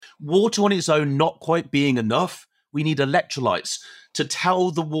water on its own not quite being enough. We need electrolytes to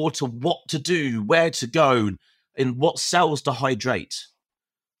tell the water what to do, where to go, and what cells to hydrate.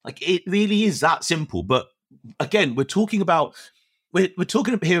 Like, it really is that simple. But again, we're talking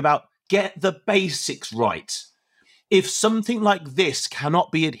here about get the basics right. If something like this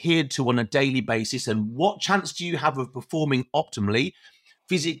cannot be adhered to on a daily basis, then what chance do you have of performing optimally,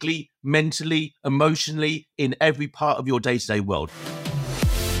 physically, mentally, emotionally, in every part of your day-to-day world?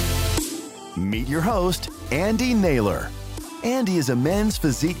 Meet your host, Andy Naylor. Andy is a men's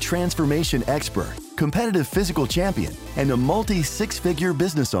physique transformation expert, competitive physical champion, and a multi-six-figure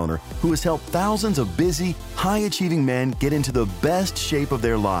business owner who has helped thousands of busy, high-achieving men get into the best shape of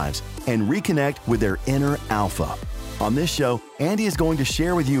their lives and reconnect with their inner alpha. On this show, Andy is going to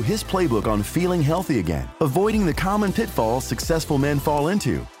share with you his playbook on feeling healthy again, avoiding the common pitfalls successful men fall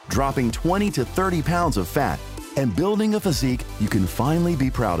into, dropping 20 to 30 pounds of fat, and building a physique you can finally be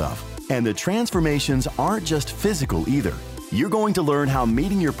proud of. And the transformations aren't just physical either. You're going to learn how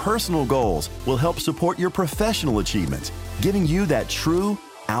meeting your personal goals will help support your professional achievements, giving you that true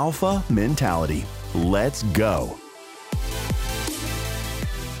alpha mentality. Let's go.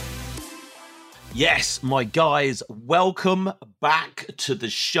 Yes, my guys, welcome back to the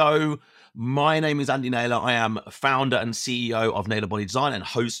show. My name is Andy Naylor. I am founder and CEO of Naylor Body Design and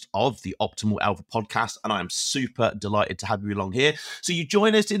host of the Optimal Alpha podcast, and I am super delighted to have you along here. So you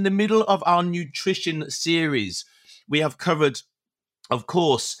join us in the middle of our nutrition series. We have covered, of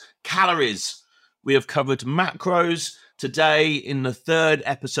course, calories. We have covered macros. Today, in the third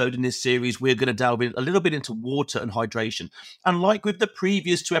episode in this series, we're going to delve in a little bit into water and hydration. And like with the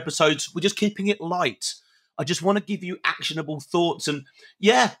previous two episodes, we're just keeping it light. I just want to give you actionable thoughts. And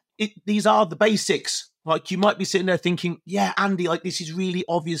yeah, these are the basics. Like, you might be sitting there thinking, yeah, Andy, like, this is really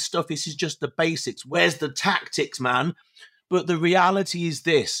obvious stuff. This is just the basics. Where's the tactics, man? But the reality is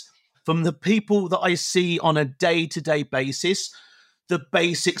this. From the people that I see on a day-to-day basis, the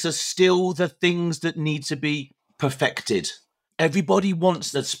basics are still the things that need to be perfected. Everybody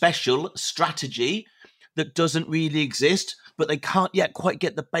wants the special strategy that doesn't really exist, but they can't yet quite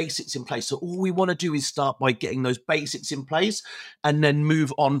get the basics in place. So all we want to do is start by getting those basics in place and then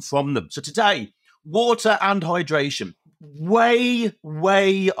move on from them. So today, water and hydration, way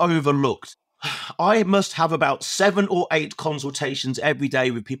overlooked. I must have about 7 or 8 consultations every day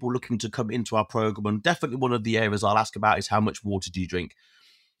with people looking to come into our program. And definitely one of the areas I'll ask about is how much water do you drink?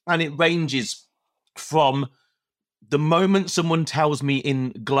 And it ranges from the moment someone tells me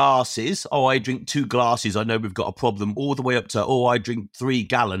in glasses, oh, I drink 2 glasses, I know we've got a problem, all the way up to, oh, I drink 3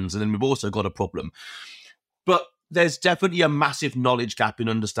 gallons, and then we've also got a problem. But there's definitely a massive knowledge gap in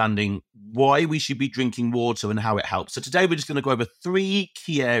understanding why we should be drinking water and how it helps. So today we're just going to go over 3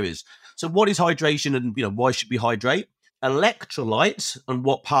 key areas. So what is hydration and, why should we hydrate? Electrolytes and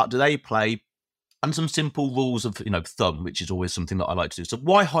what part do they play? And some simple rules of, thumb, which is always something that I like to do. So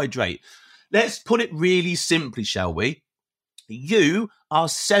why hydrate? Let's put it really simply, shall we? You are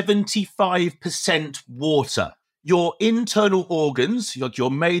 75% water. Your internal organs, like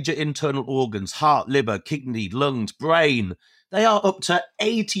your major internal organs, heart, liver, kidney, lungs, brain, they are up to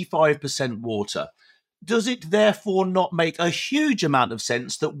 85% water. Does it therefore not make a huge amount of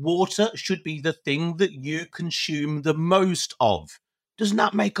sense that water should be the thing that you consume the most of? Doesn't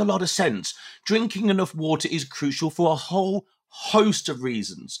that make a lot of sense? Drinking enough water is crucial for a whole host of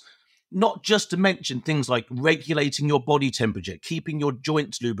reasons. Not just to mention things like regulating your body temperature, keeping your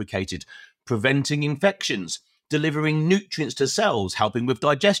joints lubricated, preventing infections, delivering nutrients to cells, helping with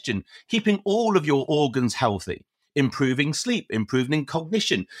digestion, keeping all of your organs healthy, improving sleep, improving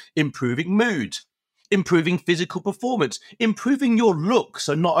cognition, improving mood, improving physical performance, improving your look.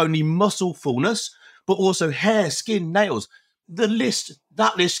 So not only muscle fullness, but also hair, skin, nails. That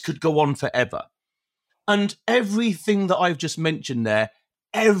list could go on forever. And everything that I've just mentioned there,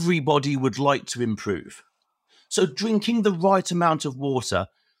 everybody would like to improve. So drinking the right amount of water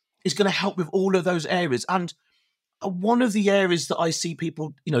is going to help with all of those areas. And one of the areas that I see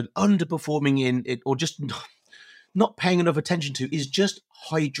people, underperforming in it, or just not paying enough attention to, is just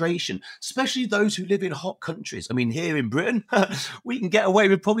hydration, especially those who live in hot countries. I mean, here in Britain, we can get away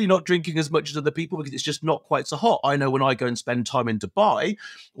with probably not drinking as much as other people because it's just not quite so hot. I know when I go and spend time in Dubai,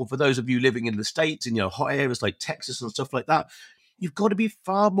 or for those of you living in the States, in hot areas like Texas and stuff like that, you've got to be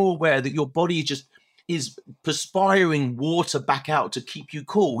far more aware that your body is perspiring water back out to keep you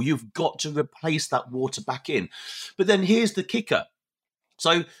cool. You've got to replace that water back in. But then here's the kicker.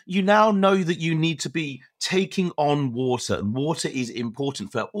 So you now know that you need to be taking on water, and water is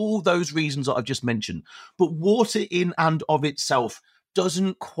important for all those reasons that I've just mentioned. But water in and of itself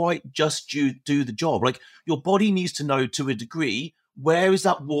doesn't quite just do the job. Like, your body needs to know to a degree where is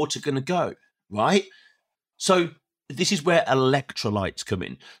that water going to go, right? So this is where electrolytes come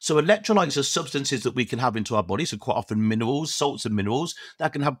in. So electrolytes are substances that we can have into our body, so quite often minerals, salts and minerals,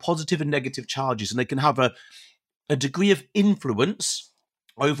 that can have positive and negative charges, and they can have a degree of influence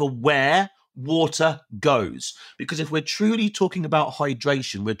over where water goes. Because if we're truly talking about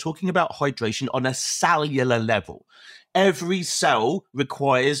hydration, we're talking about hydration on a cellular level. Every cell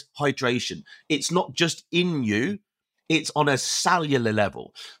requires hydration. It's not just in you, it's on a cellular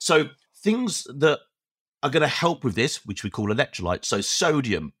level. So things that are going to help with this, which we call electrolytes, so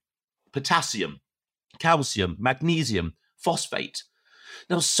sodium, potassium, calcium, magnesium, phosphate.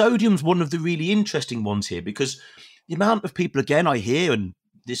 Now, sodium's one of the really interesting ones here, because the amount of people, again, I hear, and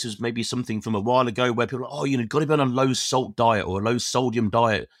this is maybe something from a while ago where people are, oh, got to be on a low salt diet or a low sodium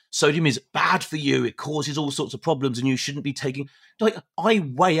diet. Sodium is bad for you. It causes all sorts of problems and you shouldn't be taking. Like, I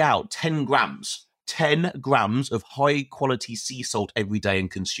weigh out 10 grams of high quality sea salt every day and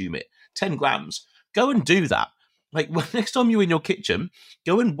consume it. 10 grams. Go and do that. Like, next time you're in your kitchen,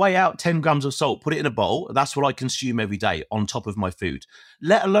 go and weigh out 10 grams of salt, put it in a bowl. That's what I consume every day on top of my food,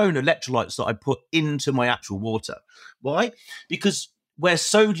 let alone electrolytes that I put into my actual water. Why? Because where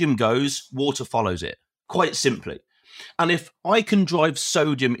sodium goes, water follows it, quite simply. And if I can drive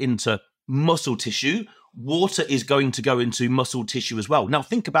sodium into muscle tissue, water is going to go into muscle tissue as well. Now,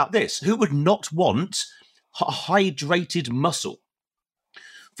 think about this. Who would not want a hydrated muscle?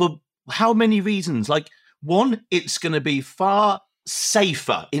 For how many reasons? Like, one, it's going to be far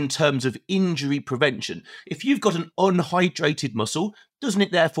safer in terms of injury prevention. If you've got an unhydrated muscle, doesn't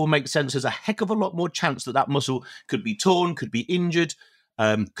it therefore make sense there's a heck of a lot more chance that that muscle could be torn, could be injured,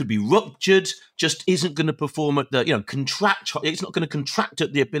 could be ruptured, just isn't going to perform at the, contract. It's not going to contract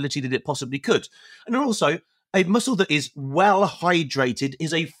at the ability that it possibly could. And also, a muscle that is well hydrated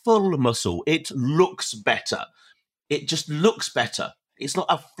is a full muscle. It looks better. It just looks better. It's not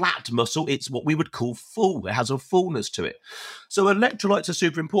a flat muscle. It's what we would call full. It has a fullness to it. So electrolytes are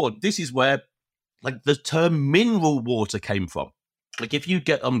super important. This is where, like, the term mineral water came from. Like, if you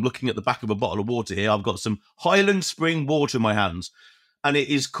I'm looking at the back of a bottle of water here. I've got some Highland Spring water in my hands, and it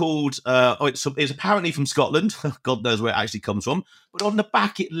is called, it's apparently from Scotland. God knows where it actually comes from. But on the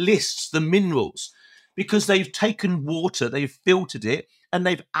back, it lists the minerals because they've taken water, they've filtered it, and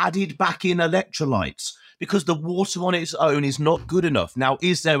they've added back in electrolytes, because the water on its own is not good enough. Now,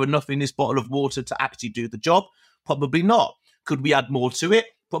 is there enough in this bottle of water to actually do the job? Probably not. Could we add more to it?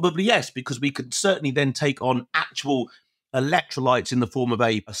 Probably yes, because we could certainly then take on actual electrolytes in the form of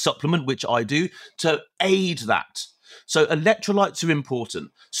a supplement, which I do, to aid that. So electrolytes are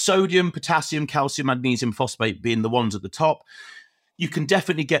important. Sodium, potassium, calcium, magnesium, phosphate being the ones at the top. You can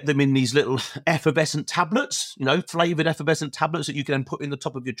definitely get them in these little effervescent tablets, flavored effervescent tablets that you can then put in the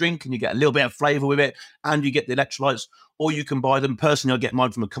top of your drink, and you get a little bit of flavor with it, and you get the electrolytes. Or you can buy them. Personally, I get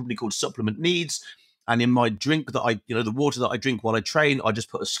mine from a company called Supplement Needs. And in my drink that the water that I drink while I train, I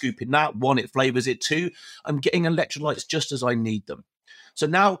just put a scoop in that. One, it flavors it. Two, I'm getting electrolytes just as I need them. So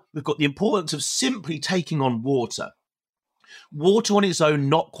now we've got the importance of simply taking on water. Water on its own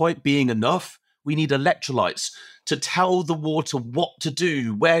not quite being enough. We need electrolytes to tell the water what to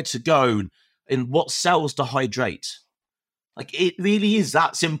do, where to go, and what cells to hydrate. Like, it really is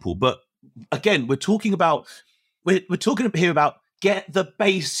that simple. But again, we're talking here about get the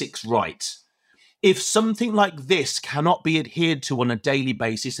basics right. If something like this cannot be adhered to on a daily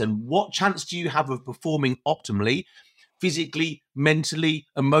basis, then what chance do you have of performing optimally, physically, mentally,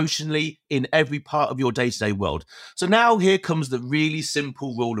 emotionally, in every part of your day-to-day world? So now here comes the really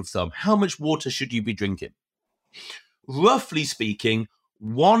simple rule of thumb. How much water should you be drinking? Roughly speaking,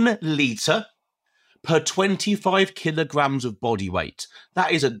 1 litre per 25 kilograms of body weight.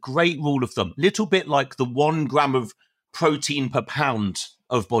 That is a great rule of thumb. Little bit like the 1 gram of protein per pound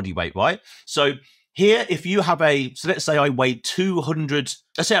of body weight, right? So here, if you have let's say I weigh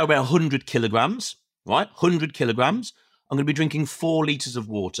 100 kilograms, right? 100 kilograms. I'm going to be drinking 4 litres of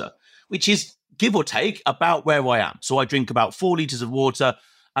water, which is, give or take, about where I am. So I drink about 4 litres of water,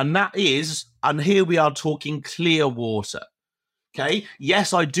 and here we are talking clear water. Okay.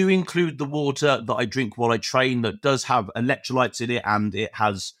 Yes, I do include the water that I drink while I train that does have electrolytes in it and it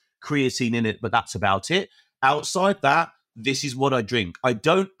has creatine in it, but that's about it. Outside that, this is what I drink. I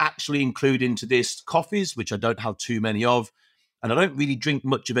don't actually include into this coffees, which I don't have too many of, and I don't really drink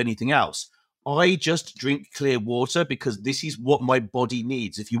much of anything else. I just drink clear water because this is what my body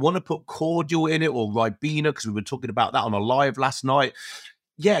needs. If you want to put cordial in it or Ribena, because we were talking about that on a live last night,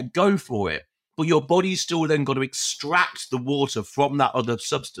 yeah, go for it. But your body's still then got to extract the water from that other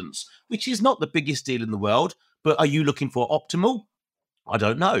substance, which is not the biggest deal in the world. But are you looking for optimal? I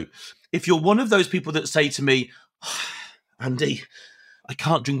don't know. If you're one of those people that say to me, Andy, I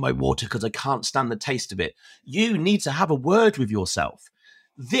can't drink my water because I can't stand the taste of it. You need to have a word with yourself.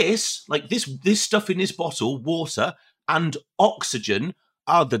 This stuff in this bottle, water and oxygen,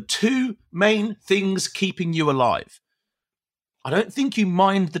 are the two main things keeping you alive. I don't think you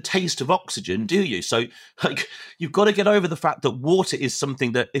mind the taste of oxygen, do you? So, you've got to get over the fact that water is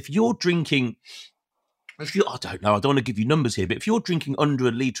something that if you're drinking, I don't know, I don't want to give you numbers here, but if you're drinking under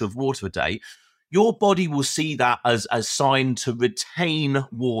a litre of water a day, your body will see that as a sign to retain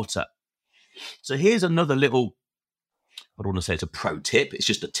water. So here's another little, I don't want to say it's a pro tip, it's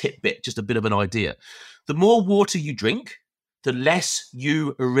just a tidbit, just a bit of an idea. The more water you drink, the less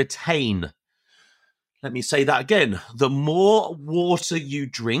you retain. Let me say that again. The more water you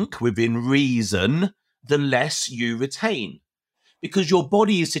drink within reason, the less you retain. Because your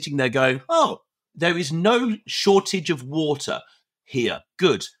body is sitting there going, oh, there is no shortage of water here.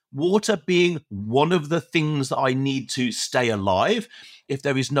 Good. Water being one of the things that I need to stay alive. If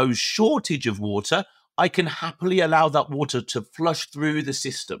there is no shortage of water, I can happily allow that water to flush through the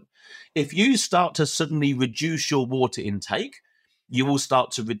system. If you start to suddenly reduce your water intake, you will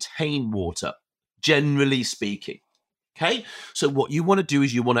start to retain water, generally speaking. Okay, so what you want to do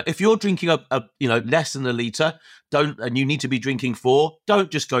is if you're drinking less than a litre, and you need to be drinking 4,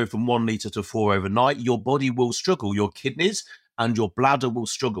 don't just go from 1 litre to 4 overnight. Your body will struggle, your kidneys and your bladder will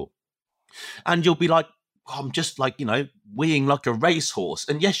struggle. And you'll be like, I'm just weeing like a racehorse.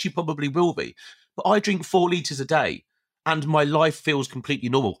 And yes, you probably will be. But I drink 4 litres a day and my life feels completely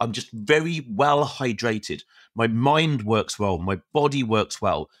normal. I'm just very well hydrated. My mind works well. My body works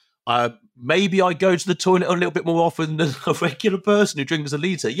well. Maybe I go to the toilet a little bit more often than a regular person who drinks a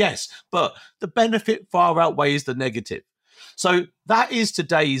litre. Yes, but the benefit far outweighs the negative. So that is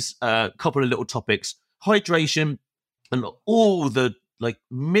today's couple of little topics. Hydration and all the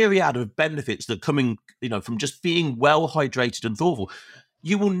myriad of benefits that coming, from just being well hydrated and thoughtful.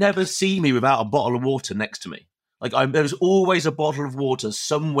 You will never see me without a bottle of water next to me. There's always a bottle of water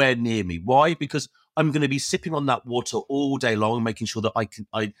somewhere near me. Why? Because I'm going to be sipping on that water all day long, making sure that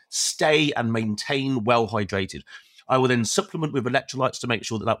I stay and maintain well hydrated. I will then supplement with electrolytes to make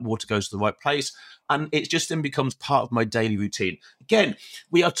sure that water goes to the right place. And it just then becomes part of my daily routine. Again,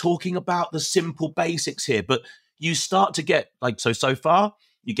 we are talking about the simple basics here, but you start to get so far,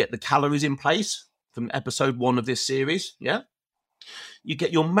 you get the calories in place from episode 1 of this series. Yeah. You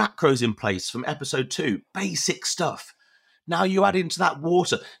get your macros in place from episode 2, basic stuff. Now you add into that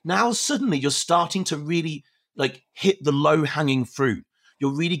water. Now suddenly you're starting to really hit the low hanging fruit.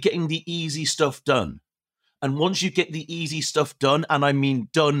 You're really getting the easy stuff done. And once you get the easy stuff done, and I mean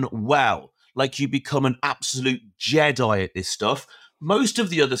done well, you become an absolute Jedi at this stuff, most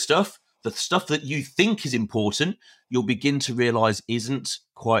of the other stuff, the stuff that you think is important, you'll begin to realize isn't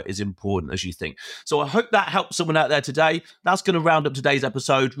quite as important as you think. So I hope that helps someone out there today. That's going to round up today's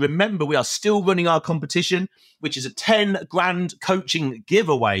episode. Remember, we are still running our competition, which is a 10 grand coaching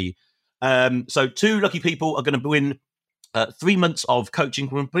giveaway. So 2 lucky people are going to win 3 months of coaching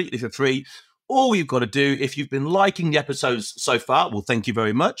completely for free. All you've got to do, if you've been liking the episodes so far, well, thank you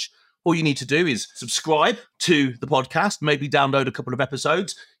very much. All you need to do is subscribe to the podcast, maybe download a couple of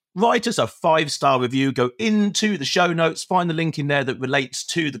episodes, write us a 5-star review, go into the show notes, find the link in there that relates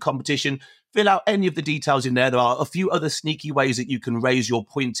to the competition, fill out any of the details in there. There are a few other sneaky ways that you can raise your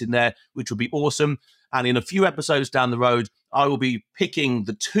points in there, which would be awesome. And in a few episodes down the road, I will be picking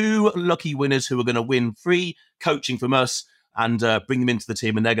the 2 lucky winners who are going to win free coaching from us and bring them into the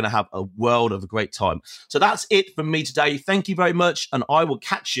team, and they're going to have a world of a great time. So that's it from me today. Thank you very much, and I will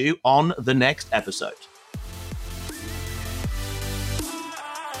catch you on the next episode.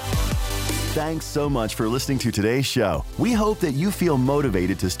 Thanks so much for listening to today's show. We hope that you feel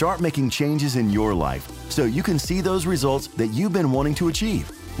motivated to start making changes in your life so you can see those results that you've been wanting to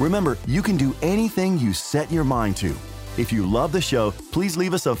achieve. Remember, you can do anything you set your mind to. If you love the show, please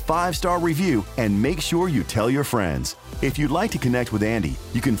leave us a 5-star review and make sure you tell your friends. If you'd like to connect with Andy,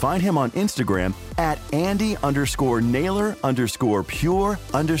 you can find him on Instagram at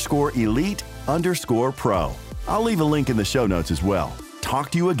Andy_Naylor_pure_elite_pro. I'll leave a link in the show notes as well.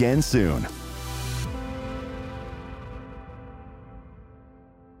 Talk to you again soon.